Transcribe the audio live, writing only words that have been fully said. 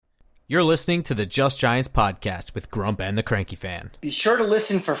You're listening to the Just Giants podcast with Grump and the Cranky Fan. Be sure to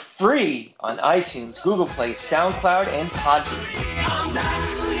listen for free on iTunes, Google Play, SoundCloud, and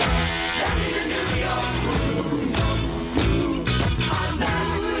Podbean.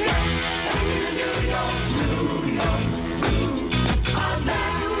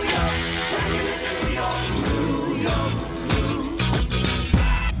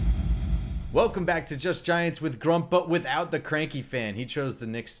 Welcome back to Just Giants with Grump, but without the Cranky Fan. He chose the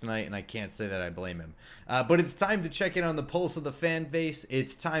Knicks tonight, and I can't say that I blame him. But it's time to check in on the pulse of the fan base.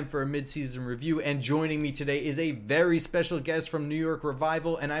 It's time for a midseason review, and joining me today is a very special guest from New York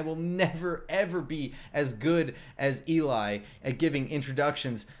Revival, and I will never, ever be as good as Eli at giving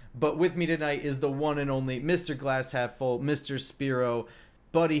introductions. But with me tonight is the one and only Mr. Glass Half Full, Mr. Spiro.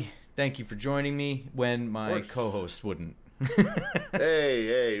 Buddy, thank you for joining me when my co-host wouldn't.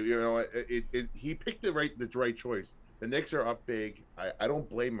 hey, you know, he picked the right choice. The Knicks are up big. I don't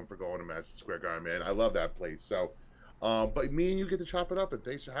blame him for going to Madison Square Garden, man. I love that place. So, but me and you get to chop it up, and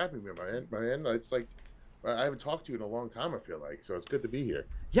thanks for having me, man. It's like I haven't talked to you in a long time, I feel like. So it's good to be here.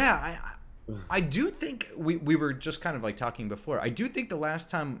 Yeah, I do think we were just kind of like talking before. I do think the last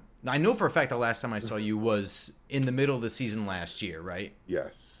time, I know for a fact the last time I saw you was in the middle of the season last year, right?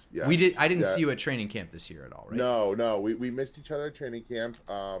 Yes. I didn't see you at training camp this year at all, right? No. We missed each other at training camp.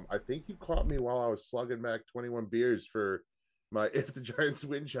 I think you caught me while I was slugging back 21 beers for my If the Giants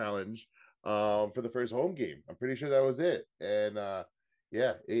Win challenge for the first home game. I'm pretty sure that was it. And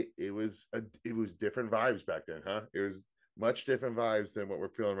it was different vibes back then, huh? It was much different vibes than what we're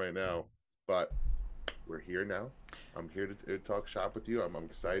feeling right now. But we're here now. I'm here to talk shop with you. I'm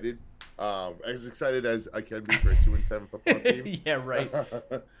excited. As excited as I can be for a 2-7 football team. Yeah, right.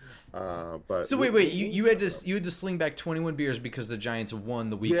 But so wait, you had to sling back 21 beers because the Giants won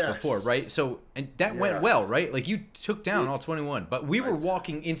the week before, right? So and that went well, right? Like you took down all 21, but we were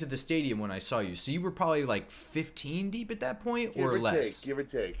walking into the stadium when I saw you, so you were probably like 15 deep at that point, or less. Give or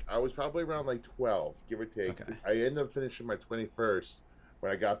take. I was probably around like 12, give or take. Okay. I ended up finishing my 21st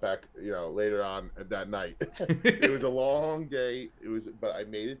when I got back, later on that night. It was a long day. But I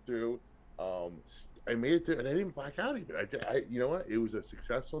made it through. And I didn't black out even. You know what? It was a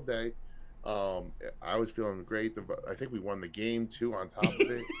successful day. I was feeling great. I think we won the game too. On top of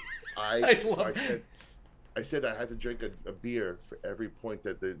it, I said I had to drink a beer for every point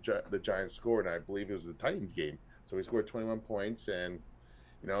that the Giants scored, and I believe it was the Titans game. So we scored 21 points, and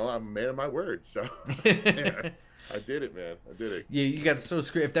I'm a man of my word. So yeah, I did it, man. I did it. Yeah, you got so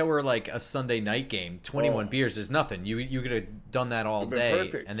screwed. If that were like a Sunday night game, 21 beers is nothing. You could have done that all day,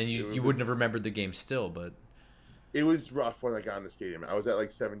 perfect. And then you wouldn't have remembered the game still. But it was rough when I got in the stadium. I was at like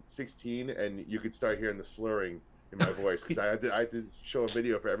 16, and you could start hearing the slurring in my voice because I had to show a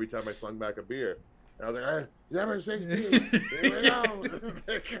video for every time I slung back a beer. And I was like, number 16. Here we go.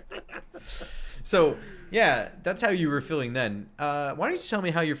 So, yeah, that's how you were feeling then. Why don't you tell me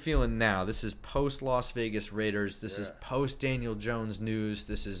how you're feeling now? This is post-Las Vegas Raiders. This is post-Daniel Jones news.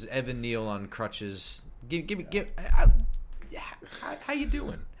 This is Evan Neal on crutches. How you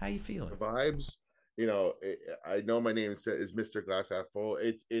doing? How you feeling? The vibes, I know my name is Mr. Glass Half Full.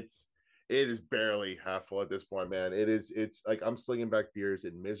 It is barely half full at this point, man. It's like I'm slinging back beers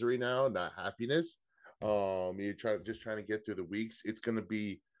in misery now, not happiness. You're trying to get through the weeks. It's going to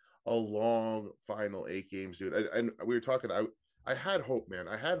be a long final 8 games, dude. And we were talking. I had hope, man.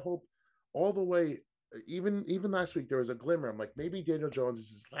 I had hope all the way. Even last week, there was a glimmer. I'm like, maybe Daniel Jones is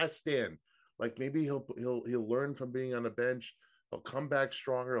his last stand. Like maybe he'll learn from being on the bench. He'll come back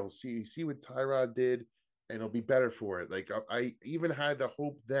stronger. He'll see what Tyrod did, and he'll be better for it. Like I even had the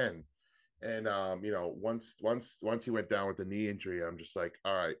hope then. And once he went down with the knee injury, I'm just like,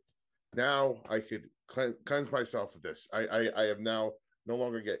 all right, now I could cleanse myself of this. I have now no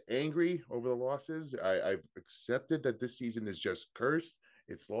longer get angry over the losses. I've accepted that this season is just cursed.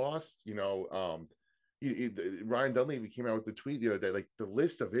 It's lost. Ryan Dunleavy came out with the tweet the other day, like the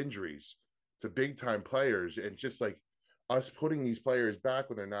list of injuries to big time players, and just like us putting these players back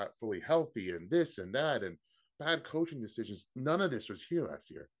when they're not fully healthy, and this and that, and bad coaching decisions. None of this was here last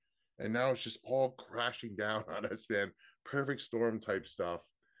year. And now it's just all crashing down on us, man. Perfect storm type stuff.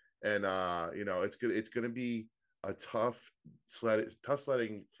 And, it's going to be a tough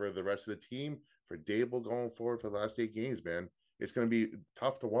sledding for the rest of the team, for Dable going forward for the last 8 games, man. It's going to be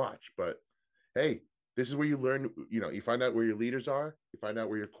tough to watch. But, hey, this is where you learn, you find out where your leaders are. You find out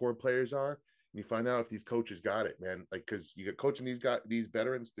where your core players are. And you find out if these coaches got it, man. Like, because you get coaching these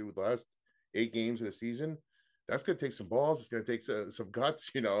veterans through the last 8 games of the season. That's going to take some balls. It's going to take some guts.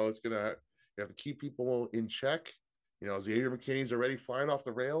 It's going to you have to keep people in check. Xavier McKinney's already flying off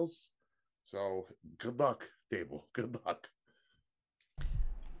the rails. So good luck, Dable. Good luck.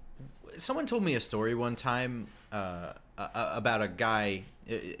 someone told me a story one time about a guy.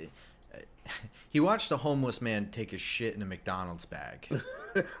 He watched a homeless man take a shit in a McDonald's bag.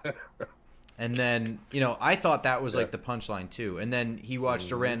 And then, I thought that was like the punchline too. And then he watched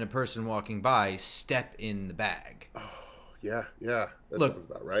a random person walking by step in the bag. Oh, yeah. That Look,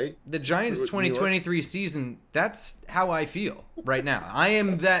 sounds about right. The Giants 2023 season, that's how I feel right now. I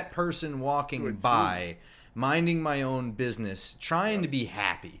am that person walking by, minding my own business, trying to be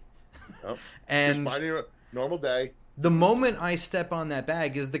happy. Yep. And just finding a normal day. The moment I step on that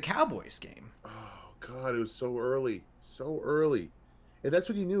bag is the Cowboys game. Oh, God, it was so early. So early. And that's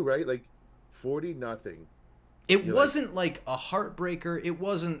what you knew, right? Like, 40-0. It wasn't like a heartbreaker. It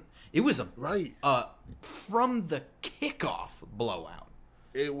was from the kickoff blowout.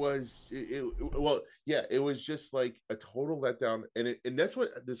 It was just like a total letdown, and that's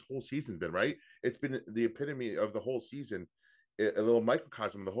what this whole season's been, right? It's been the epitome of the whole season, a little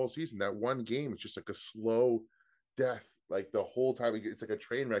microcosm of the whole season. That one game is just like a slow death, like the whole time. It's like a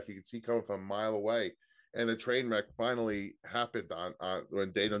train wreck you can see coming from a mile away. And the train wreck finally happened on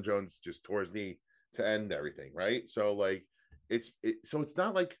when Daniel Jones just tore his knee to end everything, right? So like it's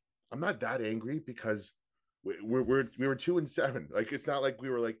not like I'm not that angry because we were 2-7. Like it's not like we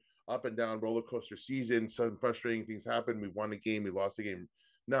were like up and down roller coaster season. Some frustrating things happened. We won a game, we lost a game.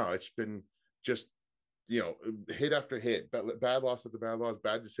 No, it's been just hit after hit, bad loss after bad loss,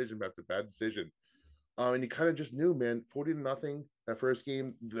 bad decision after bad decision. And you kind of just knew, man, 40-0 that first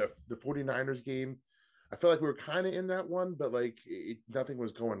game, the 49ers game. I felt like we were kind of in that one, but like nothing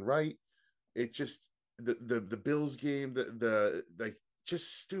was going right. It just the Bills game, the like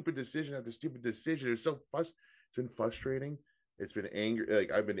just stupid decision after stupid decision. It was so it's been frustrating. It's been angry.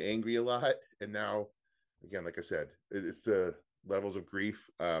 Like I've been angry a lot, and now again, like I said, it's the levels of grief.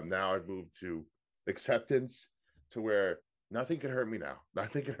 Now I've moved to acceptance, to where nothing can hurt me now.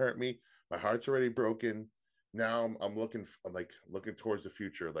 Nothing can hurt me. My heart's already broken. Now I'm looking towards the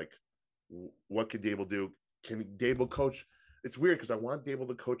future. Like, what could Dable do? Can Dable coach? It's weird because I want Dable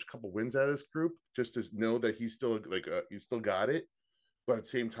to coach a couple wins out of this group, just to know that he's still he's still got it. But at the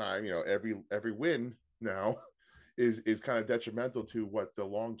same time, every win now is kind of detrimental to what the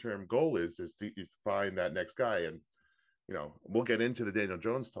long-term goal is to find that next guy. And we'll get into the Daniel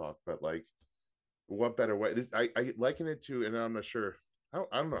Jones talk, but like, what better way? I liken it to, and I'm not sure. I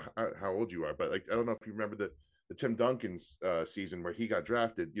don't know how old you are, but like I don't know if you remember the Tim Duncan's season where he got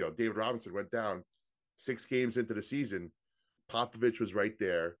drafted. David Robinson went down 6 games into the season. Popovich was right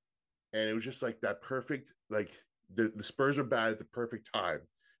there, and it was just like that perfect. Like the Spurs are bad at the perfect time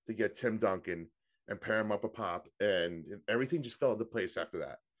to get Tim Duncan and pair him up a Pop, and everything just fell into place after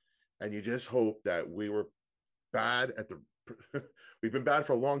that. And you just hope that we were bad at the. We've been bad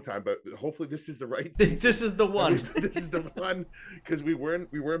for a long time, but hopefully this is the right season. This is the one. This is the one, because we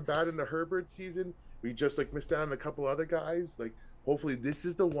weren't bad in the Herbert season. We just like missed out on a couple other guys. Like hopefully this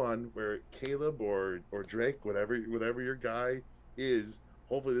is the one where Caleb or Drake, whatever your guy is,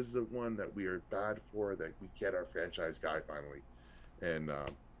 hopefully this is the one that we are bad for, that we get our franchise guy finally, and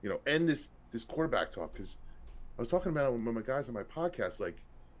end this quarterback talk. Because I was talking about it with my guys on my podcast, like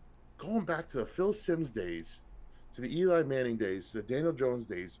going back to the Phil Simms days, to the Eli Manning days, to the Daniel Jones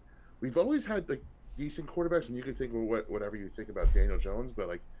days. We've always had like decent quarterbacks, and you can think of whatever you think about Daniel Jones, but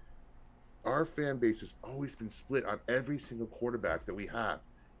like our fan base has always been split on every single quarterback that we have,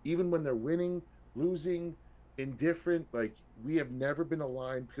 even when they're winning, losing, indifferent. Like we have never been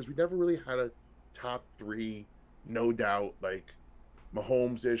aligned because we never really had a top 3, no doubt, like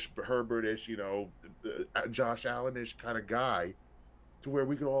Mahomes-ish, Herbert-ish, Josh Allen-ish kind of guy, to where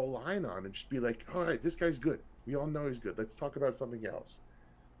we could all align on and just be like, all right, this guy's good. We all know he's good. Let's talk about something else.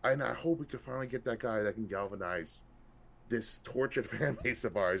 And I hope we can finally get that guy that can galvanize this tortured fan base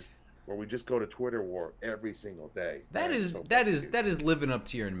of ours, where we just go to Twitter war every single day. That is living up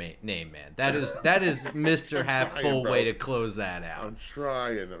to your name, man. That is Mr. Half Full way to close that out. I'm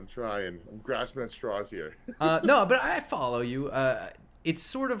trying. I'm grasping at straws here. No, but I follow you. It's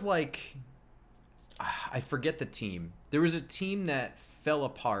sort of like, I forget the team. There was a team that fell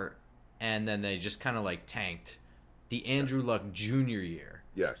apart, and then they just kind of like tanked. The Andrew Luck Jr. year.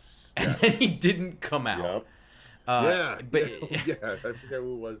 Yes. And then he didn't come out. Yep. But I forget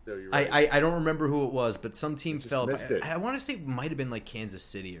who it was though. You're right. I don't remember who it was, but some team fell. I want to say it might have been like Kansas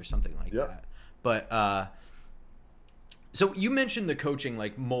City or something like that. But so you mentioned the coaching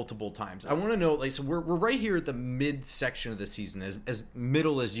like multiple times. I want to know, like, so we're right here at the mid section of the season, as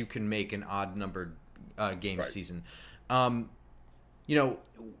middle as you can make an odd numbered game season.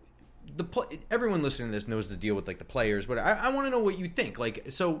 Everyone listening to this knows the deal with like the players, but I want to know what you think. Like,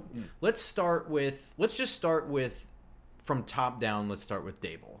 so let's just start with from top down. Let's start with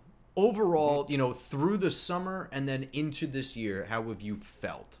Dable. overall, through the summer and then into this year, how have you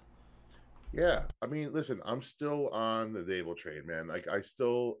felt? Yeah, I mean, listen, I'm still on the Dable train, man. Like, I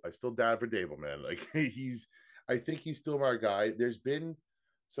still dad for Dable, man. Like, I think he's still my guy. There's been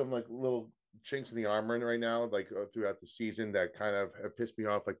some like little chinks in the armor right now, like throughout the season that kind of have pissed me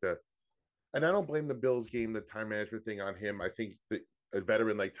off. Like and I don't blame the Bills game, the time management thing on him. I think that a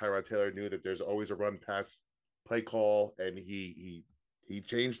veteran like Tyrod Taylor knew that there's always a run pass play call, and he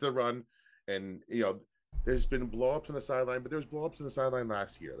changed the run, and there's been blowups on the sideline, but there's blowups on the sideline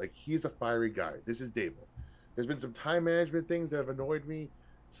last year. Like, he's a fiery guy. This is Dable. There's been some time management things that have annoyed me,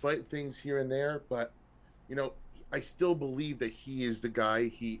 slight things here and there, but you know, I still believe that he is the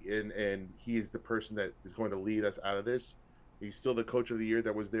guy. And he is the person that is going to lead us out of this. He's still the coach of the year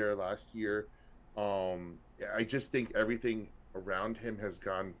that was there last year. I just think everything around him has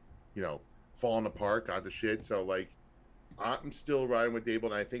gone, fallen apart, gone to shit. So like, I'm still riding with Dable,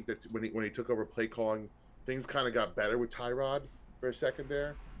 and I think that when he took over play calling, things kind of got better with Tyrod for a second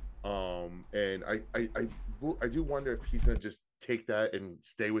there. And I do wonder if he's going to just take that and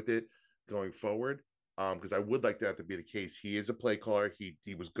stay with it going forward. Because I would like that to be the case. He is a play caller.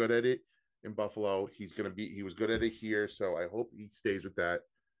 He was good at it in Buffalo. He was good at it here. So I hope he stays with that.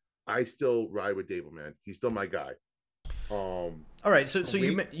 I still ride with Dable, man. He's still my guy. All right, so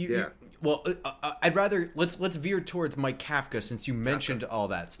I'd rather let's veer towards Mike Kafka, since you mentioned all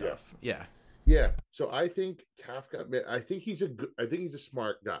that stuff. Yeah. So I think Kafka. I think he's a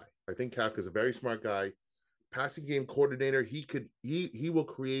smart guy. I think Kafka's a very smart guy. Passing game coordinator. He will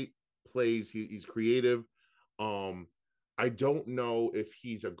create plays. He's creative. I don't know if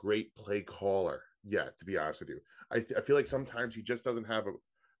he's a great play caller yet, to be honest with you. I feel like sometimes he just doesn't have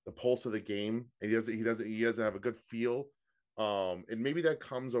the pulse of the game, and he doesn't have a good feel. And maybe that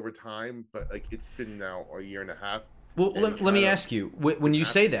comes over time, but like, it's been now a year and a half. Well, let me ask you, when you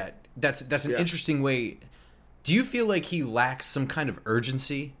say that, that's an interesting way. Do you feel like he lacks some kind of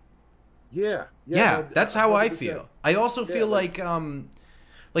urgency? Yeah, no, that's how 100%. I feel. I also feel like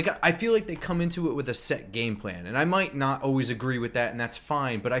I feel like they come into it with a set game plan, and I might not always agree with that, and that's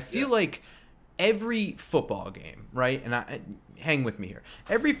fine. But I feel like every football game, right? And hang with me here.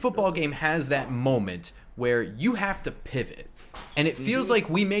 Every football game has that moment where you have to pivot, and it feels like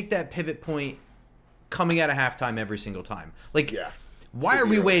we make that pivot point coming out of halftime every single time. Like, why are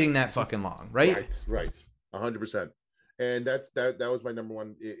we waiting that fucking long, right? Right, 100%. And that was my number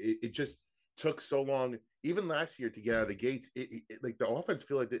one. It just took so long, even last year, to get out of the gates. Like, the offense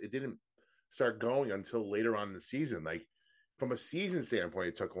feel like it didn't start going until later on in the season. Like, from a season standpoint,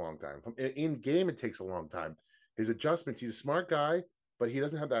 it took a long time. In game, it takes a long time. His adjustments. He's a smart guy, but he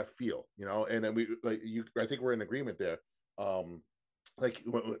doesn't have that feel, And then I think we're in agreement there. Like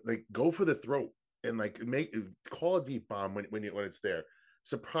go for the throat and call a deep bomb when it's there.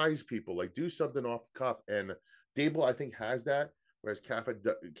 Surprise people. Like, do something off the cuff. And Dable, I think, has that, whereas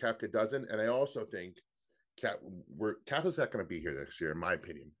Kafka doesn't. And I also think Kafka's not going to be here next year, in my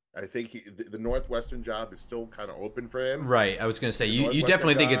opinion. I think the Northwestern job is still kind of open for him. Right. I was going to say, you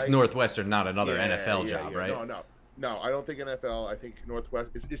definitely think it's Northwestern, not another NFL job, right? No, I don't think NFL. I think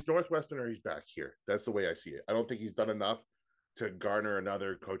it's Northwestern, or he's back here. That's the way I see it. I don't think he's done enough to garner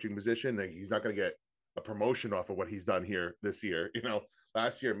another coaching position. Like, he's not going to get a promotion off of what he's done here this year.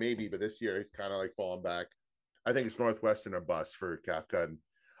 Last year maybe, but this year he's kind of like falling back. I think it's Northwestern or bust for Kafka. And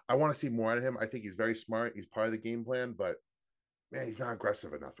I want to see more out of him. I think he's very smart. He's part of the game plan, but man, he's not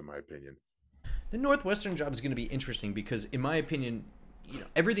aggressive enough, in my opinion. The Northwestern job is going to be interesting because, in my opinion,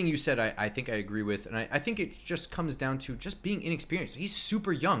 everything you said, I think I agree with. And I think it just comes down to just being inexperienced. He's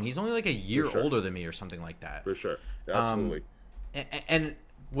super young. He's only like a year older than me or something like that. For sure. Absolutely. And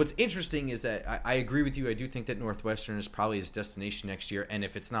what's interesting is that I agree with you. I do think that Northwestern is probably his destination next year. And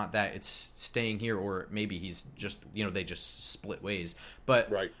if it's not that, it's staying here, or maybe he's just, they just split ways. But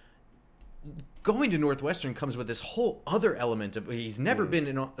right. Going to Northwestern comes with this whole other element of he's never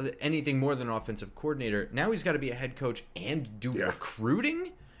been anything more than an offensive coordinator. Now he's got to be a head coach and do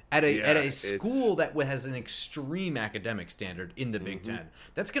recruiting at a school that has an extreme academic standard in the Big Ten.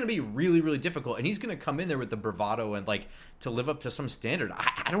 That's going to be really, really difficult. And he's going to come in there with the bravado and to live up to some standard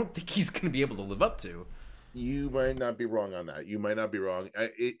I don't think he's going to be able to live up to. You might not be wrong on that. You might not be wrong.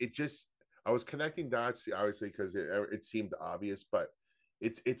 I was connecting dots, obviously, because it seemed obvious, but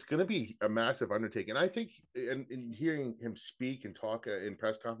it's going to be a massive undertaking. I think, in hearing him speak and talk in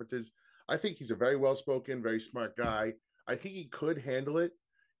press conferences, I think he's a very well-spoken, very smart guy. I think he could handle it.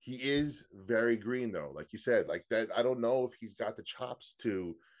 He is very green, though, like you said, like that. I don't know if he's got the chops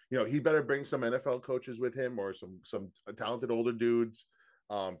to, he better bring some NFL coaches with him, or some talented older dudes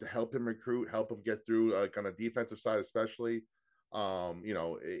to help him recruit, help him get through, like on the defensive side especially.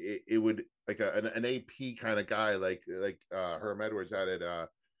 it would like an AP kind of guy like Herm Edwards at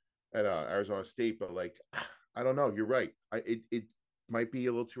Arizona State, but like I don't know. You're right. It might be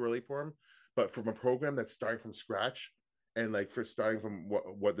a little too early for him, but from a program that's starting from scratch and like for starting from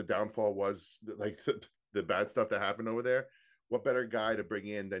what the downfall was, like the bad stuff that happened over there, what better guy to bring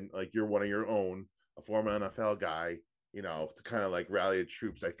in than like you're one of your own, a former NFL guy, to kind of like rally the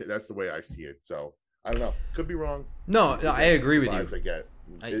troops. I think that's the way I see it. So I don't know. Could be wrong. No, I agree with you. I get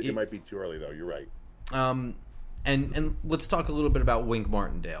it might be too early though. You're right. And let's talk a little bit about Wink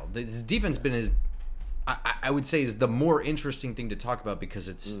Martindale. His defense been I would say is the more interesting thing to talk about because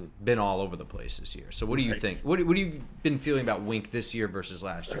it's been all over the place this year. So what do you think? What have you been feeling about Wink this year versus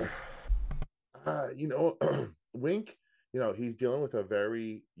last year? Wink, he's dealing with a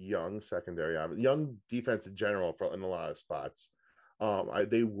very young secondary, young defense in general in a lot of spots.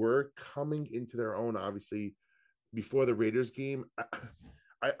 They were coming into their own, obviously, before the Raiders game.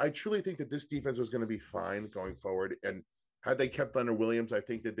 I truly think that this defense was going to be fine going forward. And had they kept Leonard Williams, I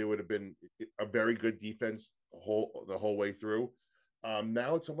think that they would have been a very good defense the whole way through.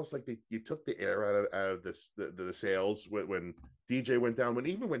 Now it's almost like you took the air out of the sails when DJ went down. When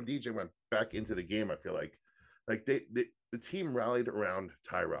DJ went back into the game, I feel like the team rallied around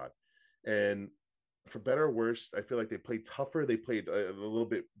Tyrod, and for better or worse, I feel like they played tougher. They played a little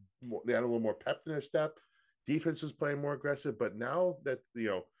bit more. They had a little more pep in their step. Defense was playing more aggressive, but now that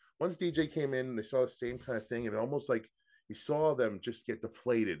once DJ came in, they saw the same kind of thing, and almost like you saw them just get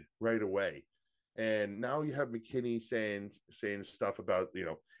deflated right away. And now you have McKinney saying stuff about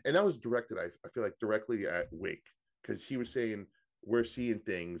and that was directed, I feel like, directly at Wink, because he was saying we're seeing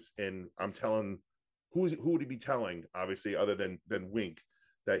things, and I'm telling who would he be telling, obviously, other than Wink,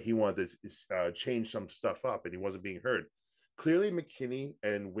 that he wanted to change some stuff up, and he wasn't being heard. Clearly, McKinney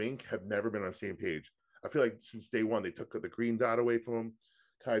and Wink have never been on the same page. I feel like since day one, they took the green dot away from him,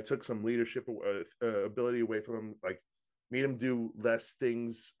 kind of took some leadership ability away from him, like made him do less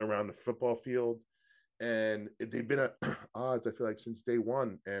things around the football field. And they've been at odds, I feel like, since day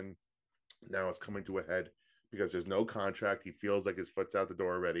one. And now it's coming to a head because there's no contract. He feels like his foot's out the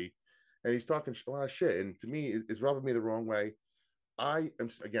door already. And he's talking a lot of shit. And to me, it's rubbing me the wrong way. I am,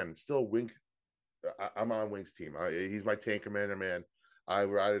 again, still Wink. I'm on Wink's team. He's my tank commander, man. I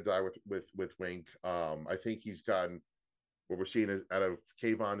ride or die with Wink. I think he's gotten what we're seeing out of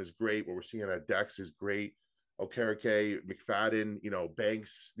Kayvon is great. What we're seeing out of Dex is great. Okereke, McFadden,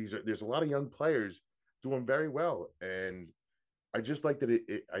 Banks. There's a lot of young players doing very well, and I just like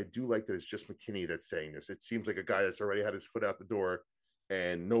that. I do like that it's just McKinney that's saying this. It seems like a guy that's already had his foot out the door,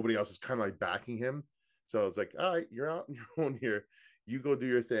 and nobody else is kind of like backing him. So it's like, all right, you're out on your own here. You go do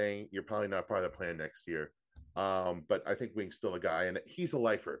your thing. You're probably not part of the plan next year. But I think Wink's still a guy, and he's a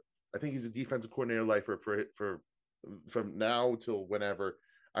lifer. I think he's a defensive coordinator lifer for from now till whenever.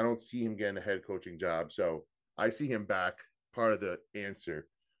 I don't see him getting a head coaching job, so I see him back, part of the answer,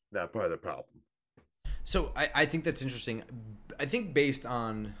 not part of the problem. So I think that's interesting. I think based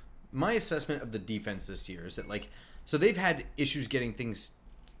on my assessment of the defense this year is that so they've had issues getting things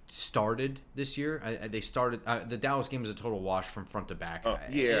started this year. They started the Dallas game was a total wash from front to back.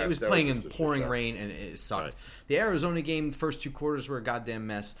 It was playing in pouring rain and it sucked. Right. The Arizona game, first 2 quarters were a goddamn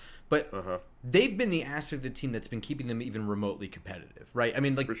mess. But they've been the aspect of the team that's been keeping them even remotely competitive, right? I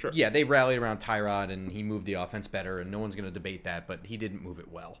mean, they rallied around Tyrod and he moved the offense better, and no one's going to debate that, but he didn't move it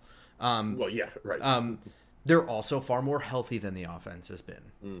well. They're also far more healthy than the offense has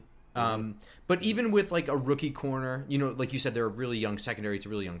been. But even with a rookie corner, like you said, they're a really young secondary. It's a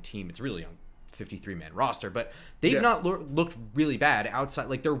really young team. It's a really young 53-man roster, but they've not looked really bad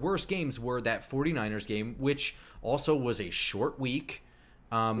outside. Their worst games were that 49ers game, which also was a short week.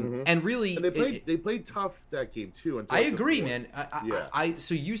 And really, they played tough that game too. I agree, man.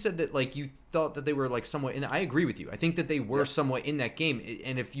 So you said that you thought that they were somewhat in. I agree with you. I think that they were somewhat in that game.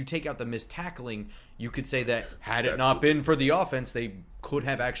 And if you take out the missed tackling, you could say that had it not been for the offense, they could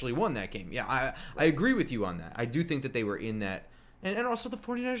have actually won that game. Yeah, I agree with you on that. I do think that they were in that. And also the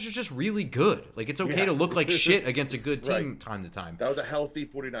 49ers are just really good. It's okay to look like shit against a good team time to time. That was a healthy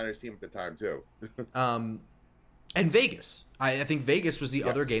 49ers team at the time too. And Vegas. I think Vegas was the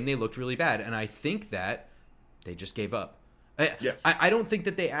other game they looked really bad. And I think that they just gave up. I don't think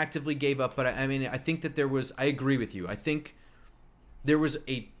that they actively gave up, but I think that there was – I agree with you. I think there was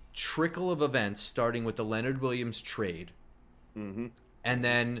a trickle of events starting with the Leonard Williams trade. And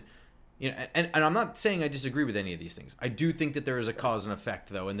then – and I'm not saying I disagree with any of these things. I do think that there is a cause and effect,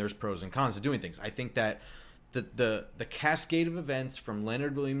 though, and there's pros and cons to doing things. I think that the cascade of events from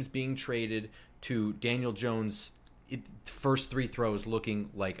Leonard Williams being traded to Daniel Jones – first 3 throws looking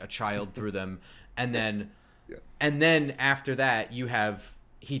like a child threw them, and then And then after that, you have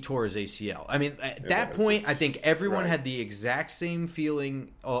he tore his ACL. I mean, at that point, I think everyone had the exact same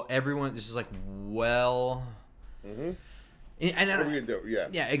feeling. Oh, everyone is just like, well, mm-hmm. And what are we gonna do?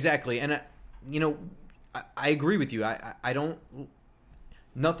 Yeah, exactly. And I agree with you. I don't.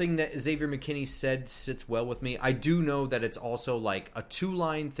 Nothing that Xavier McKinney said sits well with me. I do know that it's also like a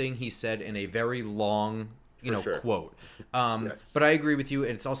 2-line thing he said in a very long, quote. But I agree with you.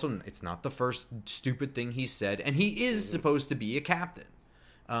 It's not the first stupid thing he said, and he is supposed to be a captain.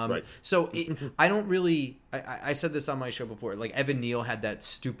 Right. So I don't really. I said this on my show before. Like Evan Neal had that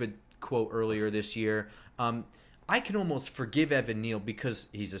stupid quote earlier this year. I can almost forgive Evan Neal because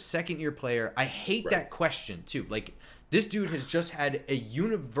he's a second-year player. I hate that question too. Like this dude has just had a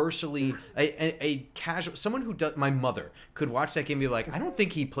universally a casual someone who does. My mother could watch that game and be like, I don't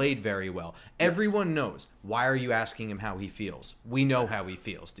think he played very well. Everyone knows. Why are you asking him how he feels? We know how he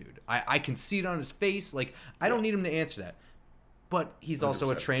feels, dude. I can see it on his face. Like I don't need him to answer that. But he's also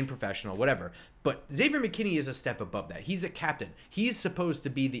 100%. A trained professional, whatever. But Xavier McKinney is a step above that. He's a captain. He's supposed to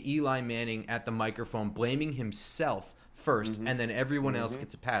be the Eli Manning at the microphone, blaming himself first, and then everyone else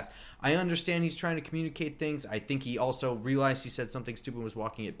gets a pass. I understand he's trying to communicate things. I think he also realized he said something stupid and was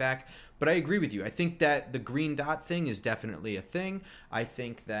walking it back. But I agree with you. I think that the green dot thing is definitely a thing. I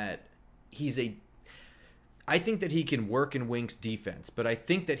think that I think that he can work in Wink's defense, but I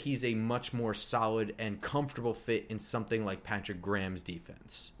think that he's a much more solid and comfortable fit in something like Patrick Graham's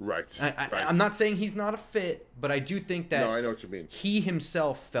defense. Right. I'm not saying he's not a fit, but I do think that I know what you mean. He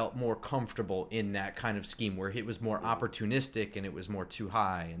himself felt more comfortable in that kind of scheme where it was more opportunistic and it was more too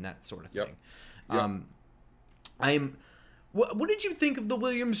high and that sort of thing. What did you think of the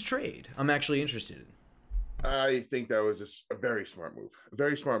Williams trade? I'm actually interested in. I think that was a very smart move. A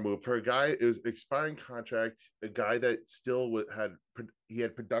very smart move for a guy. It was expiring contract. A guy that still had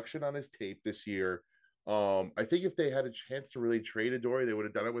production on his tape this year. I think if they had a chance to really trade Adoree, they would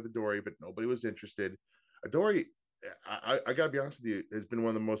have done it with Adoree, but nobody was interested. Adoree, I gotta be honest with you, has been one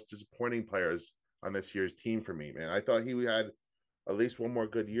of the most disappointing players on this year's team for me, man. I thought he had at least one more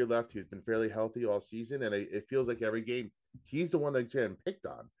good year left. He's been fairly healthy all season, and it feels like every game he's the one that's getting picked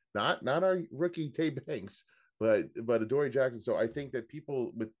on. Not our rookie Tay Banks, but Adoree Jackson. So I think that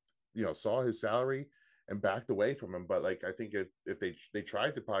people saw his salary and backed away from him. But like I think if they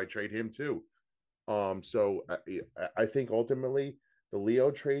tried to probably trade him too. So I think ultimately the Leo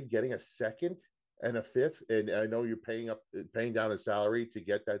trade, getting a second and a fifth, and I know you're paying down his salary to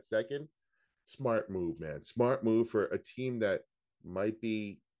get that second. Smart move, man. Smart move for a team that might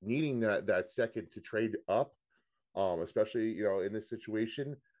be needing that second to trade up. Especially in this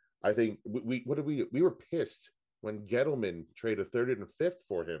situation. I think we were pissed when Gettleman traded a third and a fifth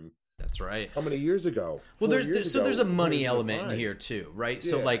for him. That's right. How many years ago? Well, there's a money element in here too, right?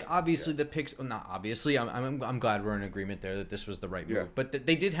 Yeah. So like obviously the picks, not obviously. I'm glad we're in agreement there that this was the right move, but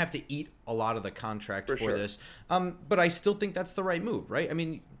they did have to eat a lot of the contract for this. But I still think that's the right move, right? I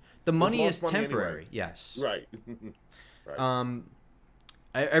mean, the money is temporary. Anyway. Yes. Right. Right.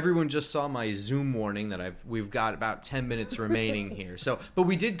 Everyone just saw my Zoom warning that we've got about 10 minutes remaining here. So, but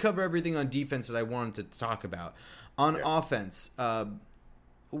we did cover everything on defense that I wanted to talk about. On offense,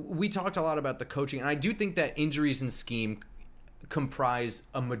 we talked a lot about the coaching, and I do think that injuries and scheme comprise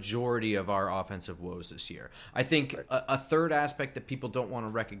a majority of our offensive woes this year. I think a third aspect that people don't want to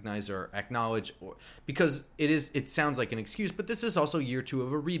recognize or acknowledge, because it sounds like an excuse, but this is also year 2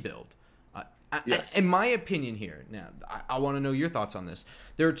 of a rebuild. In my opinion here, now, I want to know your thoughts on this.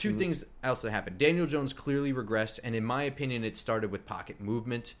 There are two things else that happened. Daniel Jones clearly regressed, and in my opinion, it started with pocket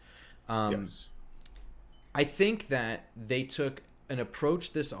movement. I think that they took an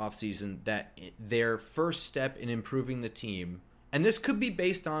approach this offseason that their first step in improving the team, and this could be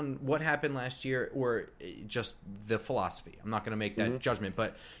based on what happened last year or just the philosophy. I'm not going to make that judgment,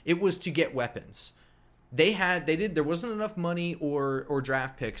 but it was to get weapons. There wasn't enough money or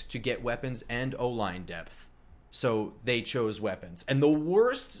draft picks to get weapons and O-line depth. So they chose weapons. And the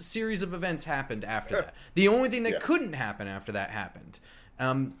worst series of events happened after that. The only thing that couldn't happen after that happened. I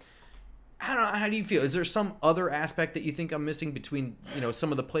don't know, how do you feel? Is there some other aspect that you think I'm missing between,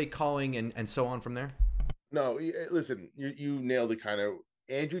 some of the play calling and so on from there? No, listen, you nailed it kind of.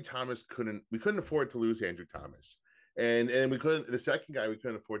 Andrew Thomas we couldn't afford to lose Andrew Thomas. And the second guy we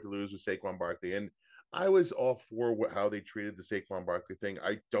couldn't afford to lose was Saquon Barkley. And I was all for how they treated the Saquon Barkley thing.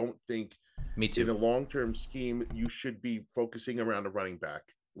 I don't think Me too. In a long-term scheme, you should be focusing around a running back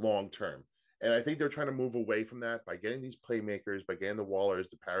long-term. And I think they're trying to move away from that by getting these playmakers, by getting the Wallers,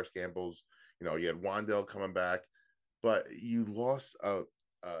 the Paris Campbells. You had Wandell coming back. But you lost a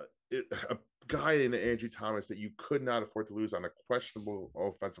guy in Andrew Thomas that you could not afford to lose on a questionable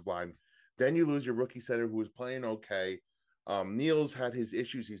offensive line Then you lose your rookie center who was playing okay. Neal's had his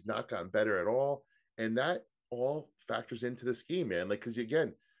issues. He's not gotten better at all. And that all factors into the scheme, man. Like, because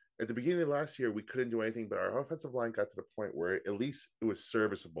again, at the beginning of last year, we couldn't do anything, but our offensive line got to the point where at least it was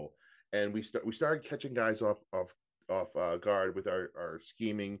serviceable. And we started catching guys off guard with our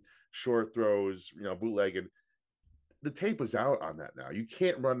scheming, short throws, bootlegging. The tape was out on that now. You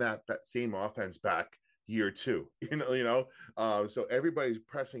can't run that same offense back year two, so everybody's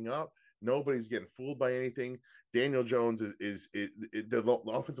pressing up. Nobody's getting fooled by anything. Daniel Jones is the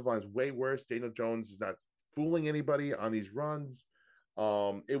offensive line is way worse. Daniel Jones is not fooling anybody on these runs.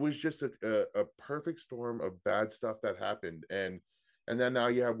 It was just a perfect storm of bad stuff that happened. And then now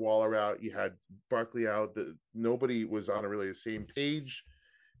you have Waller out, you had Barkley out. Nobody was on really the same page.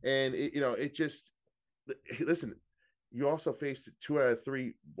 And it just, listen, you also faced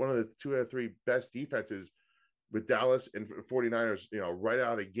one of the 2 out of 3 best defenses with Dallas and 49ers, right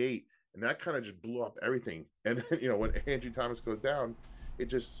out of the gate. And that kind of just blew up everything. And then, when Andrew Thomas goes down, it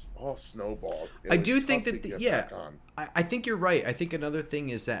just all snowballed. I do think that, I think you're right. I think another thing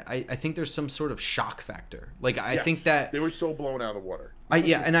is that I think there's some sort of shock factor. Like, I think that they were so blown out of the water.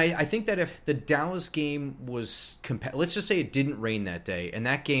 And I think that if the Dallas game was, let's just say it didn't rain that day, and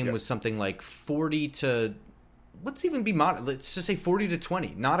that game was something like 40 to, let's even be modest, let's just say 40 to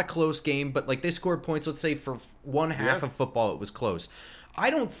 20. Not a close game, but like they scored points, let's say for one half of football, it was close. I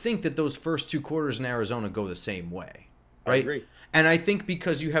don't think that those first 2 quarters in Arizona go the same way. Right? I agree. And I think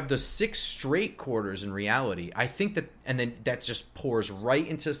because you have the 6 straight quarters in reality, I think that, and then that just pours right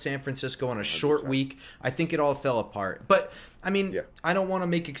into San Francisco on a 100%. Short week. I think it all fell apart. But, I mean, I don't want to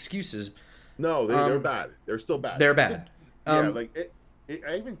make excuses. No, they're bad. They're still bad. They're bad. I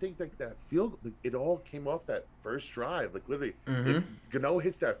even think like that field, it all came off that first drive. Like literally, if Gano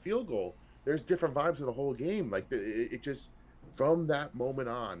hits that field goal, there's different vibes in the whole game. Like it just, from that moment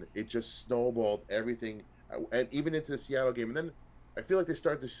on, it just snowballed everything. And even into the Seattle game. And then I feel like they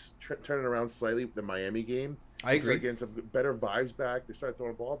started to turn it around slightly with the Miami game. I agree. Getting some better vibes back. They started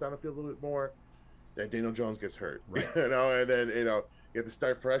throwing the ball down the field a little bit more. Then Daniel Jones gets hurt. Right. And then, you have to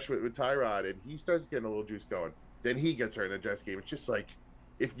start fresh with Tyrod, and he starts getting a little juice going. Then he gets hurt in the Jets game. It's just like,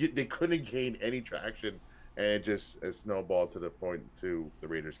 they couldn't gain any traction, and it just snowballed to the point to the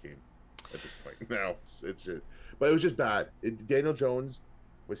Raiders game at this point. Now, it's just, but it was just bad. Daniel Jones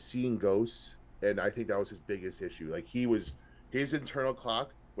was seeing ghosts. And I think that was his biggest issue. Like his internal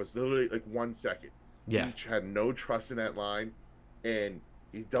clock was literally like 1 second. Yeah. He had no trust in that line, and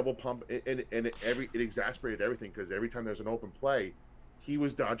he's double pump, and it exasperated everything because every time there's an open play, he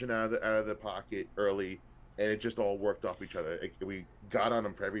was dodging out of the pocket early, and it just all worked off each other. Like, we got on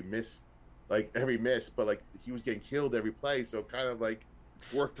him for every miss, but like he was getting killed every play, so kind of like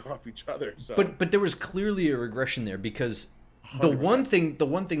worked off each other. So, but there was clearly a regression there because. 100%. The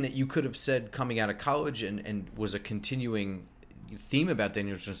one thing that you could have said coming out of college and was a continuing theme about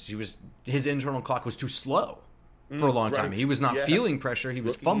Daniel Jones, his internal clock was too slow for a long time. He was not feeling pressure. He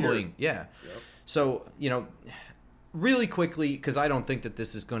was fumbling. Yeah. Yep. So, really quickly, because I don't think that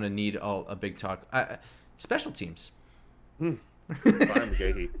this is going to need a big talk. Special teams. Fire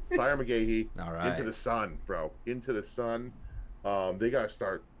McGahee. Fire McGahee. All right. Into the sun, bro. Into the sun. They got to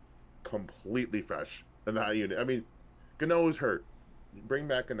start completely fresh in that unit. I mean, Gano is hurt. Bring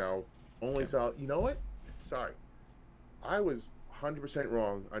back Gano. Only solid. You know what? Sorry. I was 100%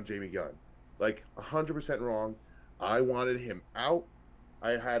 wrong on Jamie Gunn. Like, 100% wrong. I wanted him out.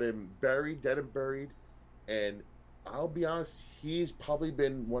 I had him dead and buried. And I'll be honest, he's probably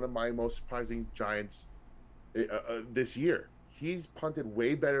been one of my most surprising Giants this year. He's punted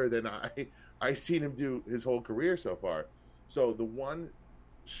way better than I seen him do his whole career so far. So the one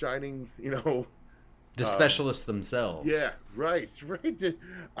shining, the specialists themselves. Yeah, right.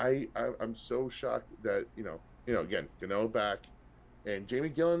 I'm so shocked that again, Gano back, and Jamie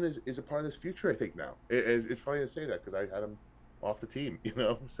Gillen is a part of this future. I think now it's funny to say that because I had him off the team.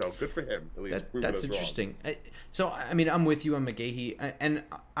 So good for him. At least that's interesting. So I mean, I'm with you on McGahee, and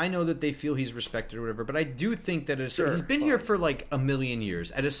I know that they feel he's respected or whatever, but I do think that he's been here for like a million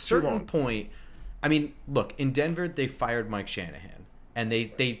years. At a certain point, I mean, look, in Denver they fired Mike Shanahan, and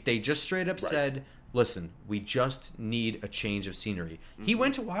they just straight up said, listen, we just need a change of scenery. Mm-hmm. He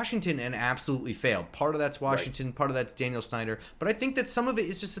went to Washington and absolutely failed. Part of that's Washington, part of that's Daniel Snyder. But I think that some of it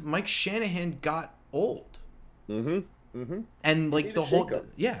is just that Mike Shanahan got old. Mm-hmm. Mm-hmm. And like the whole,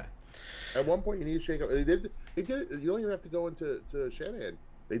 At one point, you need to shake up. They did it. You don't even have to go into Shanahan.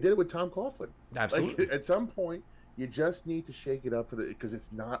 They did it with Tom Coughlin. Absolutely. Like, at some point, you just need to shake it up because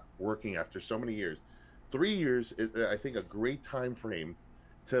it's not working after so many years. 3 years is, I think, a great time frame.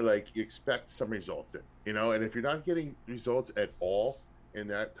 To, like, expect some results in, And if you're not getting results at all, then you need to in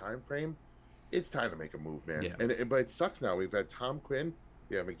that time frame, it's time to make a move, man. Yeah. But it sucks now. We've had Tom Quinn,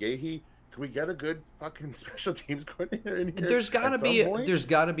 McGahee. Can we get a good fucking special teams coordinator in here? There's got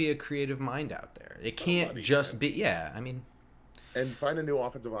to be a creative mind out there. It can't just be. Yeah, I mean, and find a new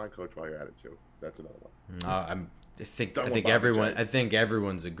offensive line coach while you're at it too. That's another one. I think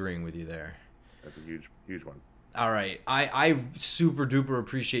everyone's agreeing with you there. That's a huge one. All right. I super duper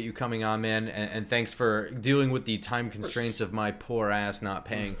appreciate you coming on, man, and thanks for dealing with the time constraints of my poor ass not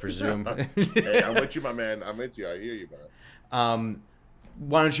paying for Zoom. Hey, I'm with you, my man. I'm with you. I hear you, man.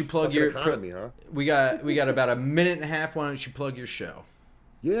 Why don't you plug your economy, huh? We got about a minute and a half. Why don't you plug your show?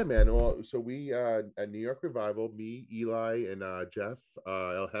 Yeah, man. Well, so we at New York Revival, me, Eli, and Jeff,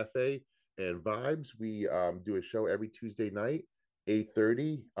 El Jefe, and Vibes. We do a show every Tuesday night,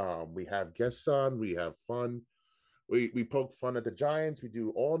 8:30. We have guests on. We have fun. We poke fun at the Giants. We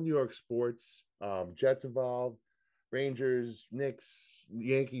do all New York sports. Jets involved, Rangers, Knicks,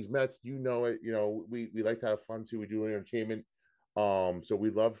 Yankees, Mets. You know it. You know we like to have fun too. We do entertainment. So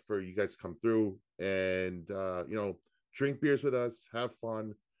we'd love for you guys to come through and drink beers with us, have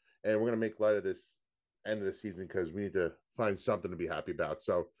fun, and we're gonna make light of this end of the season because we need to find something to be happy about.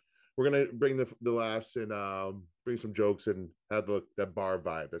 So we're gonna bring the laughs and bring some jokes and have that bar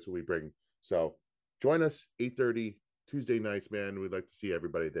vibe. That's what we bring. So join us 8:30 Tuesday nights, man. We'd like to see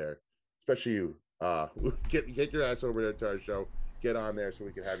everybody there, especially you. Get your ass over there to our show. Get on there so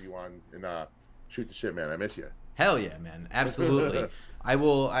we can have you on and shoot the shit, man. I miss you. Hell yeah, man! Absolutely.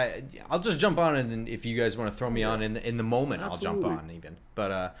 I'll just jump on, and then if you guys want to throw me on in the moment, Absolutely. I'll jump on even.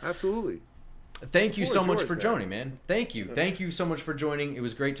 But absolutely. Thank you so much for joining, man. Thank you so much for joining. It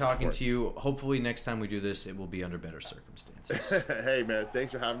was great talking to you. Hopefully next time we do this, it will be under better circumstances. Hey, man,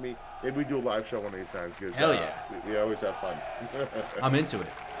 thanks for having me. Maybe we do a live show one of these times because hell yeah, we always have fun. I'm into it.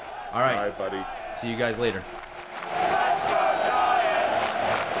 All right, buddy. See you guys later.